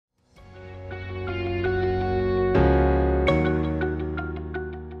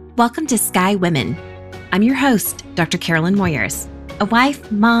Welcome to Sky Women. I'm your host, Dr. Carolyn Moyers, a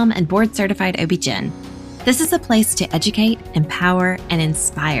wife, mom, and board-certified OB-GYN. This is a place to educate, empower, and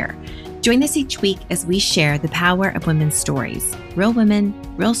inspire. Join us each week as we share the power of women's stories. Real women,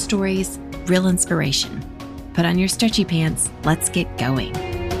 real stories, real inspiration. Put on your stretchy pants. Let's get going.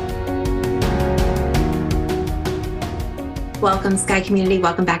 Welcome, Sky community.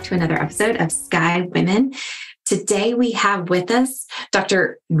 Welcome back to another episode of Sky Women. Today we have with us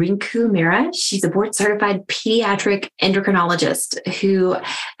Dr. Rinku Mehra. She's a board-certified pediatric endocrinologist who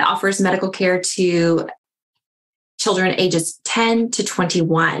offers medical care to children ages 10 to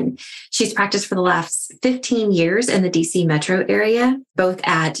 21. She's practiced for the last 15 years in the DC metro area, both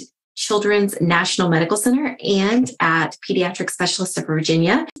at Children's National Medical Center and at Pediatric Specialists of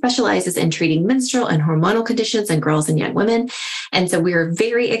Virginia. Specializes in treating menstrual and hormonal conditions in girls and young women. And so we're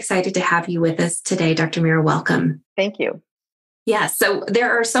very excited to have you with us today, Dr. Mehra. Welcome. Thank you. Yeah, so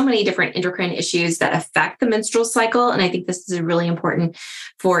there are so many different endocrine issues that affect the menstrual cycle. And I think this is really important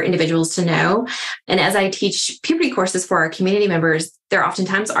for individuals to know. And as I teach puberty courses for our community members, there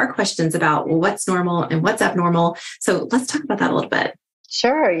oftentimes are questions about what's normal and what's abnormal. So let's talk about that a little bit.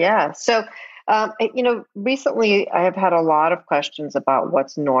 Sure. Yeah. So, recently I have had a lot of questions about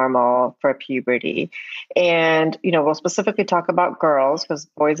what's normal for puberty. And, we'll specifically talk about girls because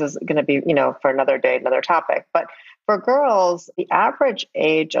boys is going to be, for another day, another topic. But for girls, the average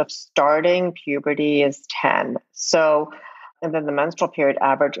age of starting puberty is 10. And then the menstrual period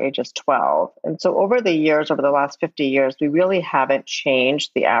average age is 12. And so over the last 50 years, we really haven't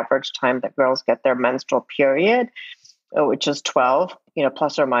changed the average time that girls get their menstrual period, which is 12,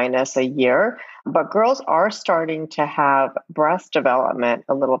 plus or minus a year. But girls are starting to have breast development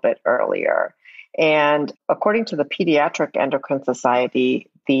a little bit earlier. And according to the Pediatric Endocrine Society,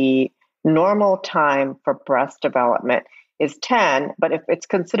 the normal time for breast development is 10, but if it's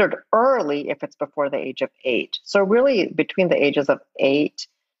considered early, if it's before the age of 8. So really between the ages of 8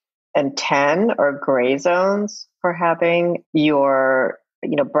 and 10 are gray zones for having your,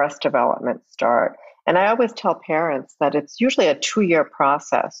 breast development start. And I always tell parents that it's usually a 2-year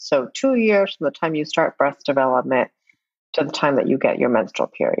process. So 2 years from the time you start breast development to the time that you get your menstrual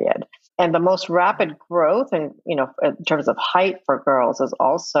period. And the most rapid growth in terms of height for girls is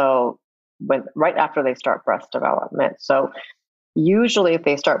also right after they start breast development. So usually if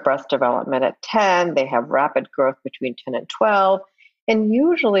they start breast development at 10, they have rapid growth between 10 and 12. And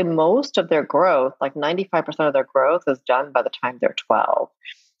usually most of their growth, like 95% of their growth, is done by the time they're 12.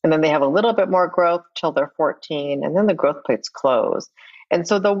 And then they have a little bit more growth till they're 14, and then the growth plates close. And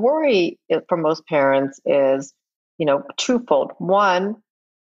so the worry for most parents is, twofold. One,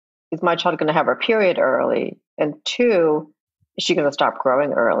 is my child going to have her period early? And two, is she going to stop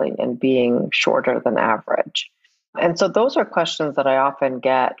growing early and being shorter than average? And so those are questions that I often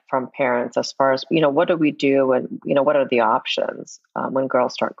get from parents as far as, what do we do and, what are the options when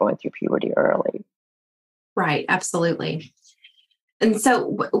girls start going through puberty early? Right, absolutely. And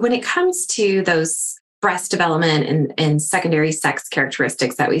so when it comes to those breast development and secondary sex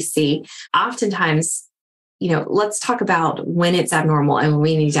characteristics that we see, oftentimes, let's talk about when it's abnormal and when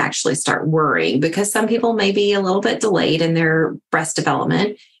we need to actually start worrying, because some people may be a little bit delayed in their breast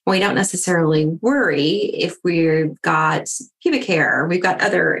development. We don't necessarily worry if we've got pubic hair, we've got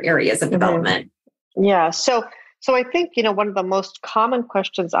other areas of development. Yeah. So I think, one of the most common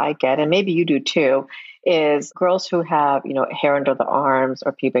questions I get, and maybe you do too, is girls who have, hair under the arms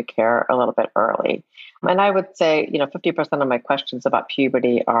or pubic hair a little bit early. And I would say, 50% of my questions about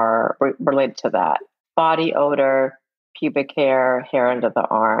puberty are related to that. Body odor, pubic hair, hair under the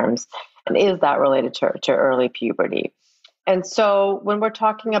arms. And is that related to early puberty? And so when we're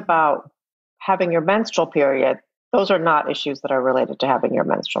talking about having your menstrual period, those are not issues that are related to having your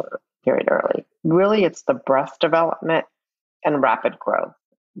menstrual period early. Really, it's the breast development and rapid growth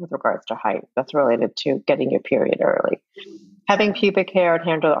with regards to height that's related to getting your period early. Having pubic hair and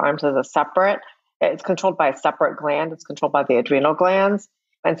hair under the arms it's controlled by a separate gland. It's controlled by the adrenal glands.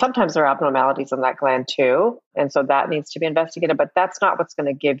 And sometimes there are abnormalities in that gland too. And so that needs to be investigated, but that's not what's going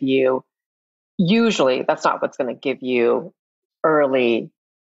to give you, usually that's not what's going to give you early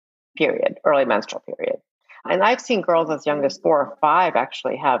menstrual period. And I've seen girls as young as 4 or 5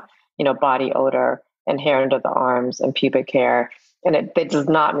 actually have, body odor and hair under the arms and pubic hair. And it does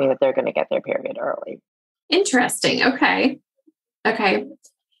not mean that they're going to get their period early. Interesting. Okay.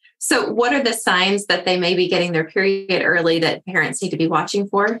 So what are the signs that they may be getting their period early that parents need to be watching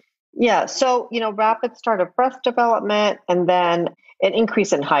for? Yeah. So, rapid start of breast development and then an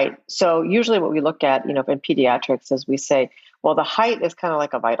increase in height. So usually what we look at, in pediatrics is we say, Well, the height is kind of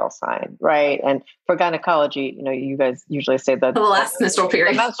like a vital sign, right? And for gynecology, you guys usually say that The last menstrual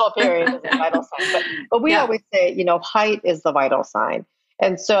period. The menstrual period is a vital sign. But we always say, height is the vital sign.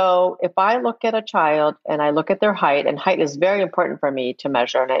 And so if I look at a child and I look at their height, and height is very important for me to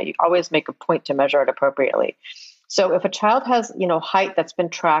measure, and I always make a point to measure it appropriately. So if a child has, height that's been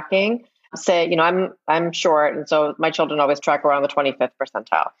tracking, say, I'm short, and so my children always track around the 25th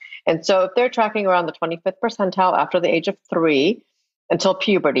percentile. And so if they're tracking around the 25th percentile after the age of 3 until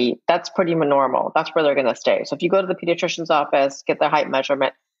puberty, that's pretty normal. That's where they're going to stay. So if you go to the pediatrician's office, get their height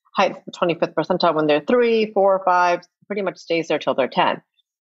measurement, height 25th percentile when they're 3, 4, 5, pretty much stays there till they're 10.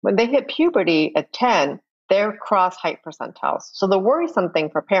 When they hit puberty at 10, they're cross height percentiles. So the worrisome thing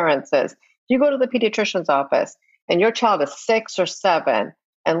for parents is if you go to the pediatrician's office and your child is 6 or 7,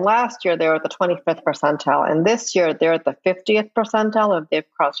 and last year they were at the 25th percentile, and this year they're at the 50th percentile if they've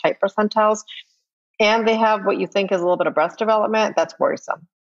crossed height percentiles, and they have what you think is a little bit of breast development, that's worrisome.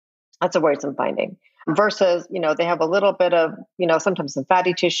 That's a worrisome finding. Versus, they have a little bit of, sometimes some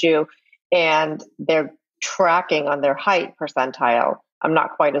fatty tissue, and they're tracking on their height percentile. I'm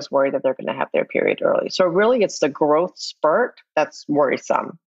not quite as worried that they're going to have their period early. So really, it's the growth spurt that's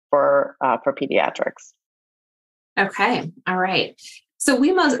worrisome for pediatrics. Okay. All right. So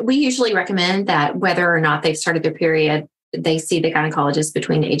we usually recommend that whether or not they've started their period, they see the gynecologist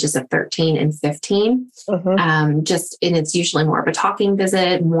between the ages of 13 and 15. Mm-hmm. And it's usually more of a talking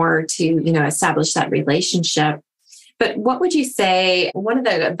visit, more to, establish that relationship. But what would you say, one of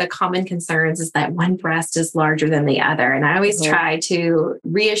the common concerns is that one breast is larger than the other. And I always try to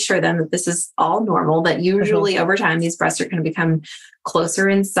reassure them that this is all normal, that usually over time, these breasts are going to become closer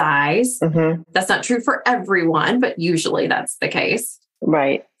in size. Mm-hmm. That's not true for everyone, but usually that's the case.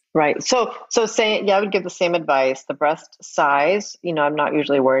 Right. So I would give the same advice. The breast size, I'm not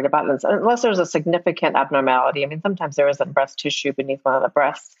usually worried about it unless there's a significant abnormality. I mean, sometimes there isn't breast tissue beneath one of the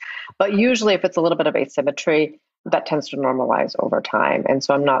breasts, but usually if it's a little bit of asymmetry, that tends to normalize over time. And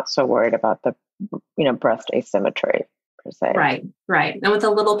so I'm not so worried about the, breast asymmetry per se. Right. And with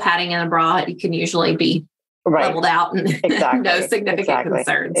a little padding in a bra, you can usually be leveled out and no significant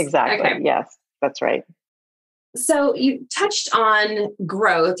concerns. Exactly. Okay. Yes, that's right. So you touched on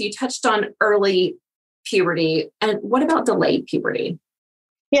growth, you touched on early puberty, and what about delayed puberty?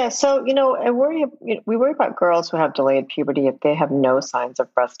 Yeah, so, we worry about girls who have delayed puberty if they have no signs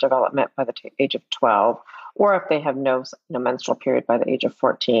of breast development by the age of 12, or if they have no menstrual period by the age of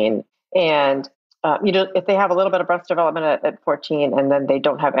 14. And, if they have a little bit of breast development at 14 and then they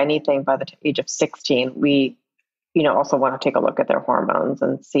don't have anything by the age of 16, we also want to take a look at their hormones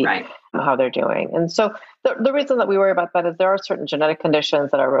and see how they're doing. And so the reason that we worry about that is there are certain genetic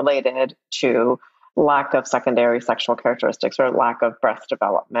conditions that are related to lack of secondary sexual characteristics or lack of breast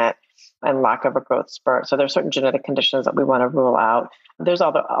development and lack of a growth spurt. So there's certain genetic conditions that we want to rule out. There's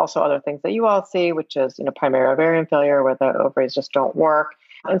also other things that you all see, which is, primary ovarian failure, where the ovaries just don't work.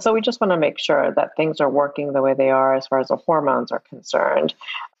 And so we just want to make sure that things are working the way they are as far as the hormones are concerned.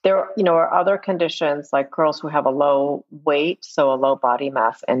 There, are other conditions like girls who have a low weight, so a low body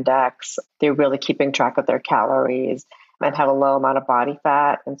mass index. They're really keeping track of their calories and have a low amount of body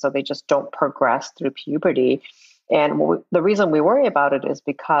fat. And so they just don't progress through puberty. And the reason we worry about it is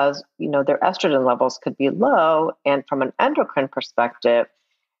because, their estrogen levels could be low. And from an endocrine perspective,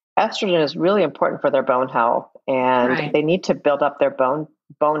 estrogen is really important for their bone health. And they need to build up their bone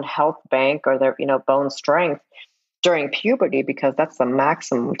health bank or their, bone strength during puberty, because that's the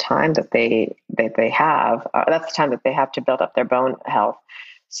maximum time that they have. That's the time that they have to build up their bone health.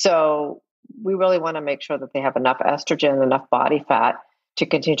 So we really want to make sure that they have enough estrogen, enough body fat to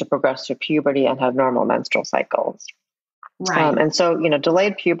continue to progress through puberty and have normal menstrual cycles. Right. And so,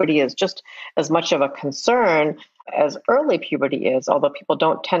 delayed puberty is just as much of a concern as early puberty is, although people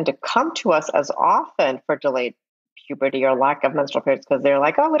don't tend to come to us as often for delayed puberty or lack of menstrual periods because they're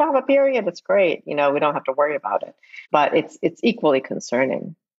like, oh, we don't have a period. It's great. We don't have to worry about it. But it's equally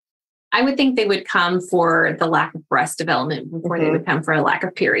concerning. I would think they would come for the lack of breast development before they would come for a lack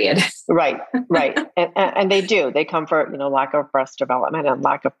of period. Right. And they do. They come for, lack of breast development and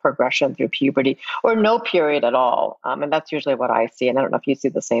lack of progression through puberty or no period at all. And that's usually what I see. And I don't know if you see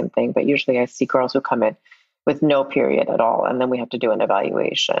the same thing, but usually I see girls who come in with no period at all. And then we have to do an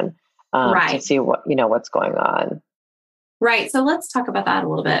evaluation to see what's going on. Right. So let's talk about that a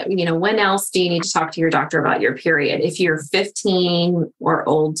little bit. When else do you need to talk to your doctor about your period? If you're 15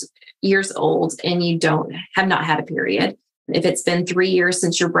 or years old and you have not had a period, if it's been 3 years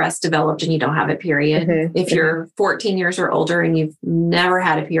since your breast developed and you don't have a period, if you're 14 years or older and you've never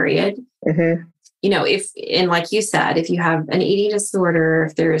had a period, if, and like you said, if you have an eating disorder,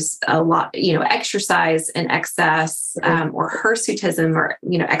 if there's a lot, exercise in excess, or hirsutism, or,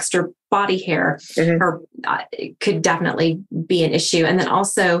 extra body hair, or it could definitely be an issue. And then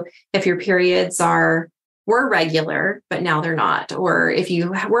also if your periods were regular, but now they're not, or if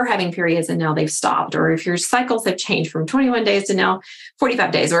you were having periods and now they've stopped, or if your cycles have changed from 21 days to now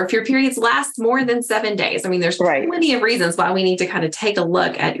 45 days, or if your periods last more than 7 days. I mean, there's plenty of reasons why we need to kind of take a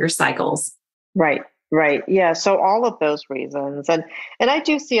look at your cycles. Right. Right. Yeah. So all of those reasons. And I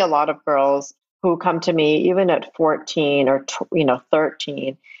do see a lot of girls who come to me even at 14 or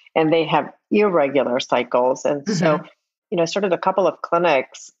 13, and they have irregular cycles. And so, I started a couple of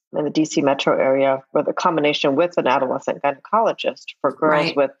clinics in the DC metro area with a combination with an adolescent gynecologist for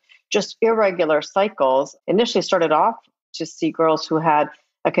girls with just irregular cycles. Initially started off to see girls who had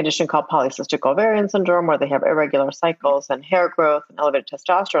a condition called polycystic ovarian syndrome, where they have irregular cycles and hair growth and elevated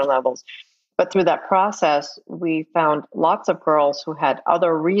testosterone levels. But through that process, we found lots of girls who had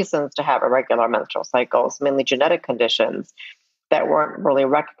other reasons to have irregular menstrual cycles, mainly genetic conditions that weren't really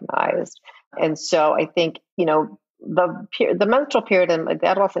recognized. And so I think, the menstrual period, and the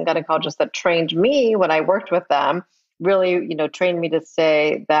adolescent gynecologist that trained me when I worked with them really, trained me to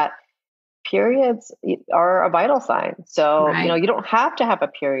say that periods are a vital sign. So, you don't have to have a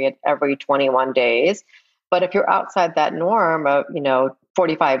period every 21 days, but if you're outside that norm of,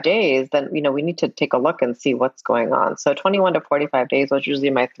 45 days, then, we need to take a look and see what's going on. So 21 to 45 days was usually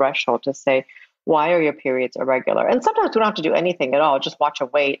my threshold to say, why are your periods irregular? And sometimes we don't have to do anything at all, just watch and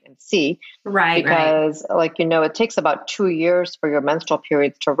wait and see. Right. Because it takes about 2 years for your menstrual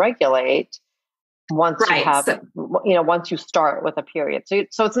periods to regulate once you have, once you start with a period.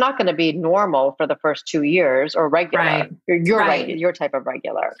 So it's not going to be normal for the first 2 years or regular. Your type of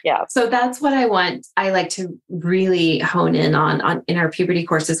regular. Yeah. So that's what I like to really hone in on in our puberty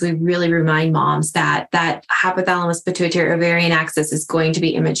courses. We really remind moms that hypothalamus pituitary ovarian axis is going to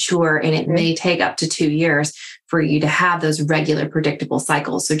be immature, and it may take up to 2 years for you to have those regular, predictable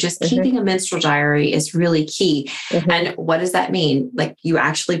cycles. So just keeping a menstrual diary is really key. And what does that mean? Like, you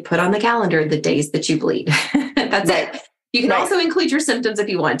actually put on the calendar the days that you bleed. That's it. You can also include your symptoms if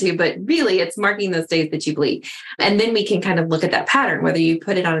you want to, but really it's marking those days that you bleed. And then we can kind of look at that pattern, whether you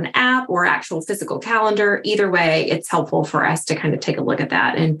put it on an app or actual physical calendar. Either way, it's helpful for us to kind of take a look at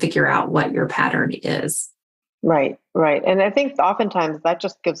that and figure out what your pattern is. Right. And I think oftentimes that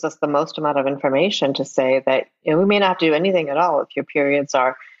just gives us the most amount of information to say that we may not do anything at all if your periods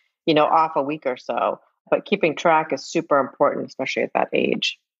are, off a week or so, but keeping track is super important, especially at that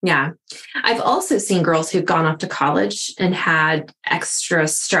age. Yeah. I've also seen girls who've gone off to college and had extra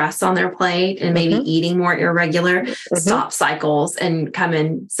stress on their plate and maybe eating more irregular, stop cycles and come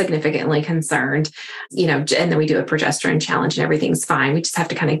in significantly concerned, and then we do a progesterone challenge and everything's fine. We just have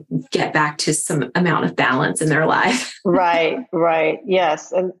to kind of get back to some amount of balance in their life. Right.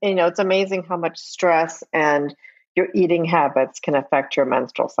 Yes. And, it's amazing how much stress and your eating habits can affect your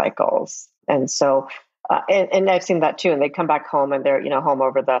menstrual cycles. And so, and I've seen that too. And they come back home and they're, home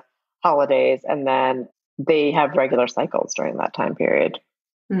over the holidays, and then they have regular cycles during that time period.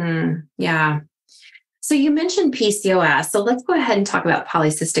 Yeah. So you mentioned PCOS. So let's go ahead and talk about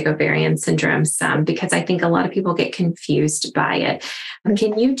polycystic ovarian syndrome some, because I think a lot of people get confused by it.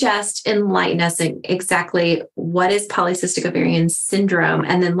 Can you just enlighten us in exactly what is polycystic ovarian syndrome?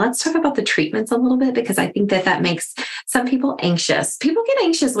 And then let's talk about the treatments a little bit, because I think that makes some people anxious. People get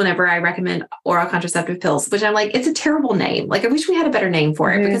anxious whenever I recommend oral contraceptive pills, which I'm like, it's a terrible name. Like, I wish we had a better name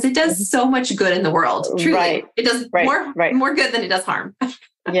for it, because it does so much good in the world. Truly, it does more good than it does harm.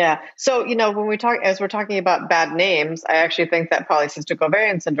 Yeah. So, when we're talking about bad names, I actually think that polycystic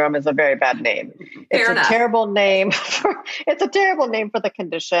ovarian syndrome is a very bad name. It's a terrible name for the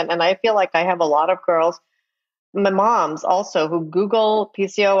condition. And I feel like I have a lot of girls, my moms also, who Google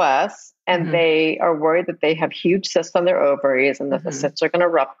PCOS and they are worried that they have huge cysts on their ovaries and that the cysts are going to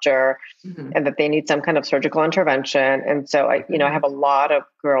rupture and that they need some kind of surgical intervention. And so I have a lot of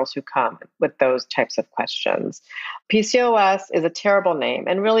girls who come with those types of questions. PCOS is a terrible name.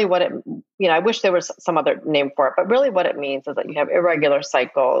 And really what it, I wish there was some other name for it, but really what it means is that you have irregular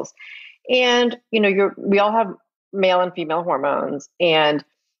cycles and, we all have male and female hormones, and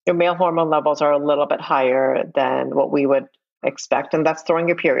your male hormone levels are a little bit higher than what we would expect, and that's throwing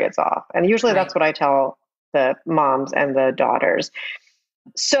your periods off. And usually that's what I tell the moms and the daughters.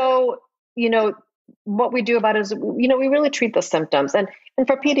 So, what we do about it is, we really treat the symptoms. And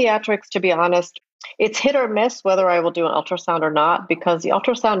for pediatrics, to be honest, it's hit or miss whether I will do an ultrasound or not, because the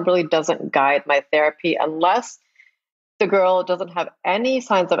ultrasound really doesn't guide my therapy unless the girl doesn't have any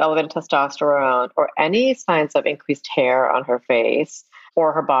signs of elevated testosterone or any signs of increased hair on her face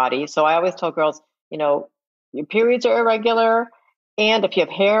or her body. So I always tell girls, your periods are irregular, and if you have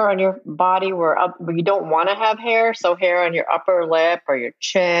hair on your body where you don't want to have hair, so hair on your upper lip or your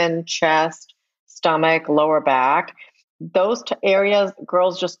chin, chest, stomach, lower back, those areas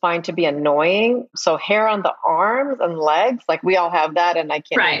girls just find to be annoying. So hair on the arms and legs, like we all have that, and I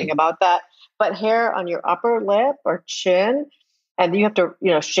can't do anything about that. But hair on your upper lip or chin, and you have to,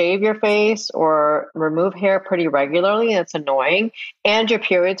 shave your face or remove hair pretty regularly, and it's annoying, and your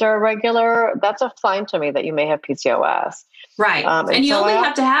periods are irregular, that's a sign to me that you may have PCOS. Right. And you only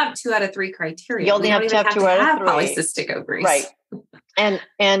have to have 2 out of 3 criteria. You only have to have 2 out of 3. Polycystic ovaries. Right.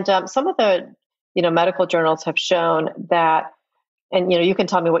 And some of the, medical journals have shown that, and, you can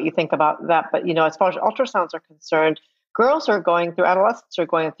tell me what you think about that, but, as far as ultrasounds are concerned, adolescents are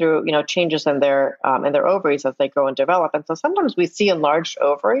going through, changes in their ovaries as they grow and develop. And so sometimes we see enlarged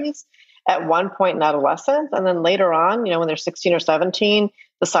ovaries at one point in adolescence. And then later on, when they're 16 or 17,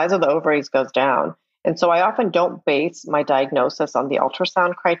 the size of the ovaries goes down. And so I often don't base my diagnosis on the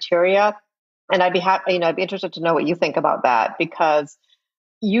ultrasound criteria. And I'd be I'd be interested to know what you think about that, because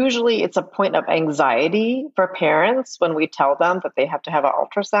usually it's a point of anxiety for parents when we tell them that they have to have an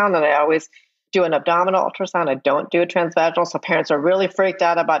ultrasound. And I always do an abdominal ultrasound. I don't do a transvaginal. So parents are really freaked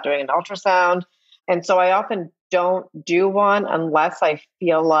out about doing an ultrasound. And so I often don't do one unless I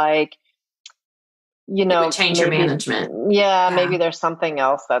feel like, it would change your management. Yeah, maybe there's something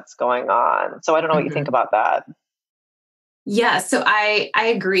else that's going on. So I don't know what you think about that. Yeah, so I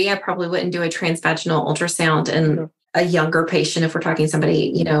agree. I probably wouldn't do a transvaginal ultrasound in a younger patient. If we're talking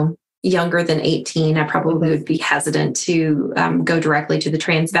somebody, younger than 18, I probably would be hesitant to go directly to the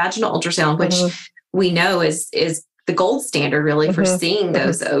transvaginal ultrasound, which we know is the gold standard really for seeing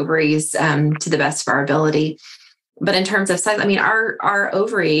those ovaries to the best of our ability. But in terms of size, our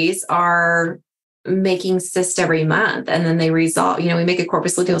ovaries are making cysts every month, and then they resolve. We make a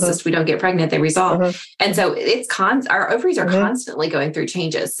corpus luteal cyst, we don't get pregnant, they resolve. And so our ovaries are constantly going through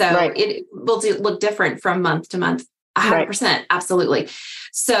changes. So it will look different from month to month. 100%. Absolutely.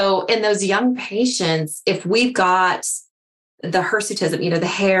 So in those young patients, if we've got the hirsutism, the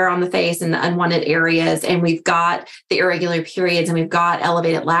hair on the face and the unwanted areas, and we've got the irregular periods, and we've got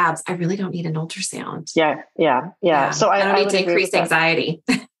elevated labs, I really don't need an ultrasound. Yeah. So I don't need to increase anxiety.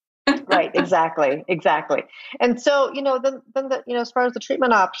 Right. Exactly. And so, then as far as the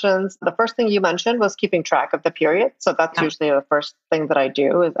treatment options, the first thing you mentioned was keeping track of the period. So that's usually the first thing that I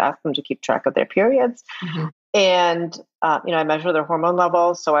do, is ask them to keep track of their periods. And, I measure their hormone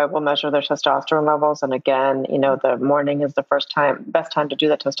levels. So I will measure their testosterone levels. And again, the morning is the best time to do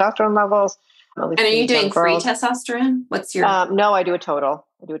the testosterone levels. And are you doing free testosterone? What's your? No, I do a total.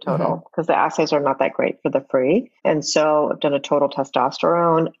 Because the assays are not that great for the free. And so I've done a total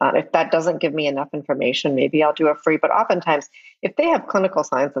testosterone. If that doesn't give me enough information, maybe I'll do a free. But oftentimes, if they have clinical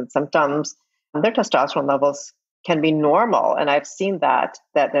signs and symptoms, their testosterone levels can be normal. And I've seen that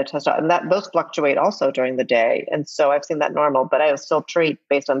their testosterone, and that those fluctuate also during the day. And so I've seen that normal, but I will still treat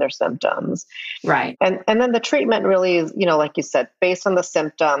based on their symptoms. Right. And then the treatment really is, like you said, based on the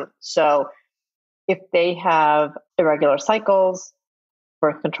symptom. So if they have irregular cycles,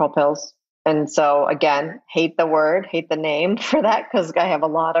 birth control pills. And so again, hate the name for that, because I have a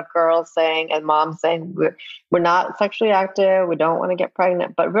lot of girls saying, and moms saying, we're not sexually active, we don't want to get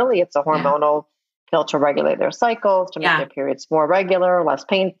pregnant, but really it's a hormonal pill to regulate their cycles, to make their periods more regular, less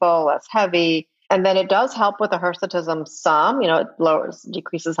painful, less heavy. And then it does help with the hirsutism some, it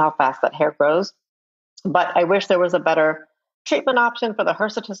decreases how fast that hair grows. But I wish there was a better treatment option for the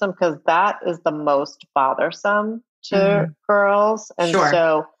hirsutism, because that is the most bothersome to girls. And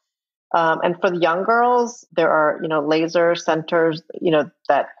so, and for the young girls, there are, laser centers,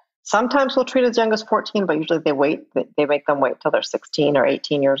 that sometimes will treat as young as 14, but usually they make them wait till they're 16 or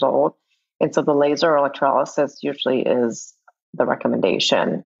 18 years old. And so the laser electrolysis usually is the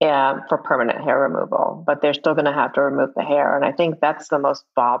recommendation for permanent hair removal, but they're still going to have to remove the hair. And I think that's the most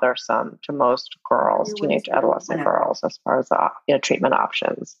bothersome to most girls, teenage adolescent girls, as far as treatment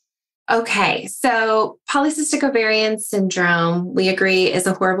options. Okay. So polycystic ovarian syndrome, we agree, is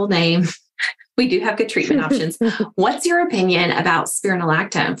a horrible name. We do have good treatment options. What's your opinion about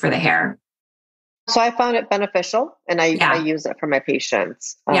spironolactone for the hair? So I found it beneficial, and I use it for my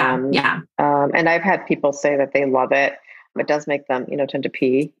patients. And I've had people say that they love it. It does make them, tend to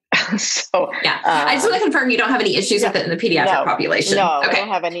pee. So I just want to confirm you don't have any issues with it in the pediatric population. No, I don't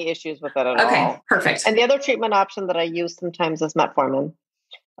have any issues with it at all. Okay, perfect. And the other treatment option that I use sometimes is metformin.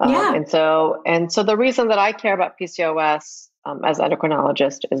 And so the reason that I care about PCOS as an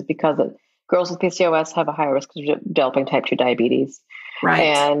endocrinologist is because girls with PCOS have a higher risk of developing type 2 diabetes. Right.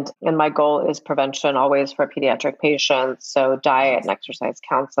 And my goal is prevention always for pediatric patients. So diet and exercise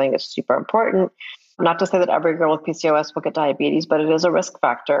counseling is super important. Not to say that every girl with PCOS will get diabetes, but it is a risk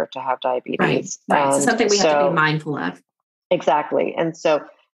factor to have diabetes. Right. So something we have to be mindful of. Exactly. And so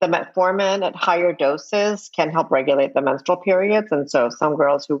the metformin at higher doses can help regulate the menstrual periods. And so some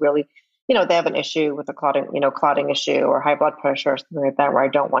girls who really, they have an issue with a clotting issue or high blood pressure or something like that, where I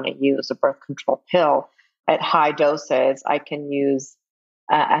don't want to use a birth control pill at high doses, I can use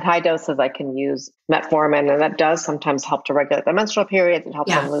metformin, and that does sometimes help to regulate the menstrual periods. It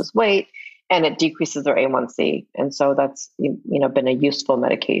helps them lose weight, and it decreases their A1C. And so that's, been a useful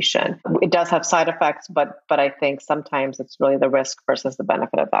medication. It does have side effects, but I think sometimes it's really the risk versus the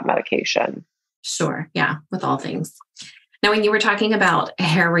benefit of that medication. Sure. Yeah. With all things. Now, when you were talking about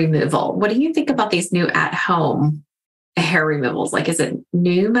hair removal, what do you think about these new at-home hair removals? Like, is it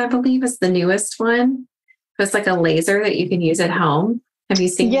Noom, I believe, is the newest one? It's like a laser that you can use at home. Have you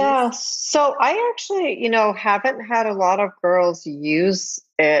seen these? So I actually, haven't had a lot of girls use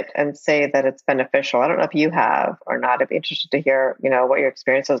it and say that it's beneficial. I don't know if you have or not. I'd be interested to hear, what your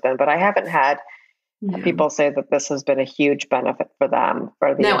experience has been, but I haven't had people say that this has been a huge benefit for them,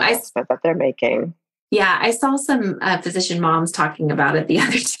 for the investment that they're making. Yeah, I saw some physician moms talking about it the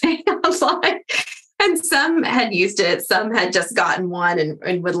other day online, and some had used it. Some had just gotten one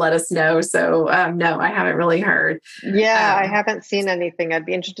and would let us know. So no, I haven't really heard. Yeah, I haven't seen anything. I'd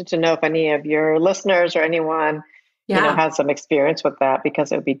be interested to know if any of your listeners or anyone has some experience with that,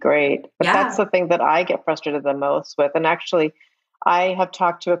 because it would be great. But that's the thing that I get frustrated the most with. And actually, I have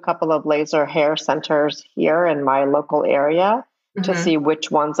talked to a couple of laser hair centers here in my local area to see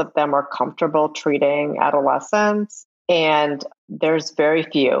which ones of them are comfortable treating adolescents. And there's very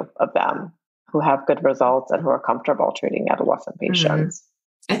few of them who have good results and who are comfortable treating adolescent patients.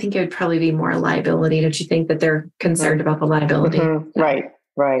 I think it would probably be more liability. Don't you think that they're concerned about the liability? Right.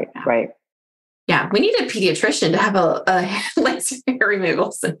 Yeah, we need a pediatrician to have a laser hair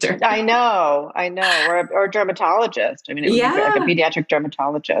removal center. I know, or a dermatologist. I mean, it would be like a pediatric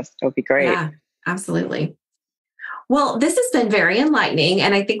dermatologist. It would be great. Yeah, absolutely. Well, this has been very enlightening,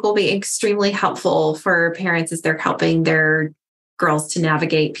 and I think will be extremely helpful for parents as they're helping their girls to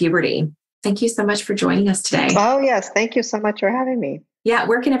navigate puberty. Thank you so much for joining us today. Oh, yes. Thank you so much for having me. Yeah.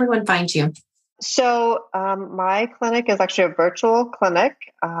 Where can everyone find you? So my clinic is actually a virtual clinic.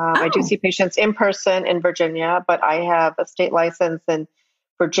 I do see patients in person in Virginia, but I have a state license in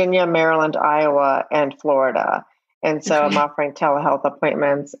Virginia, Maryland, Iowa, and Florida. And so I'm offering telehealth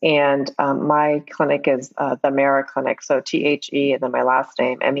appointments, and my clinic is the Mehra Clinic. So THE and then my last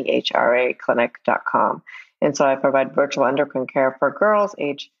name, MEHRA clinic.com. And so I provide virtual endocrine care for girls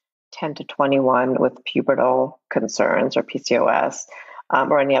age 10 to 21 with pubertal concerns or PCOS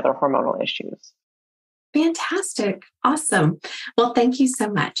or any other hormonal issues. Fantastic. Awesome. Well, thank you so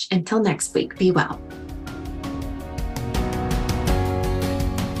much. Until next week, be well.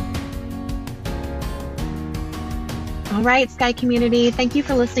 All right, Sky community, thank you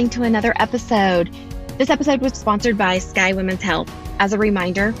for listening to another episode. This episode was sponsored by Sky Women's Health. As a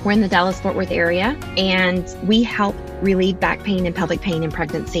reminder, we're in the Dallas-Fort Worth area, and we help relieve back pain and pelvic pain in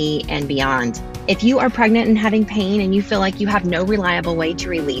pregnancy and beyond. If you are pregnant and having pain and you feel like you have no reliable way to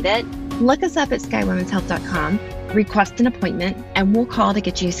relieve it, look us up at skywomenshealth.com, request an appointment, and we'll call to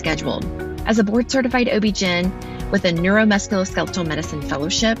get you scheduled. As a board-certified OB-GYN with a neuromusculoskeletal medicine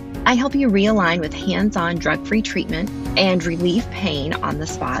fellowship, I help you realign with hands-on drug-free treatment and relieve pain on the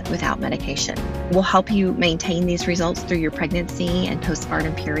spot without medication. We'll help you maintain these results through your pregnancy and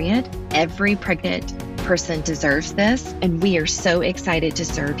postpartum period. Every pregnant person deserves this, and we are so excited to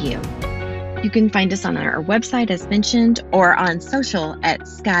serve you. You can find us on our website, as mentioned, or on social at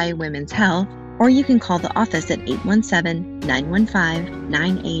Sky Women's Health, or you can call the office at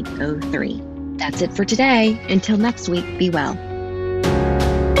 817-915-9803. That's it for today. Until next week, be well.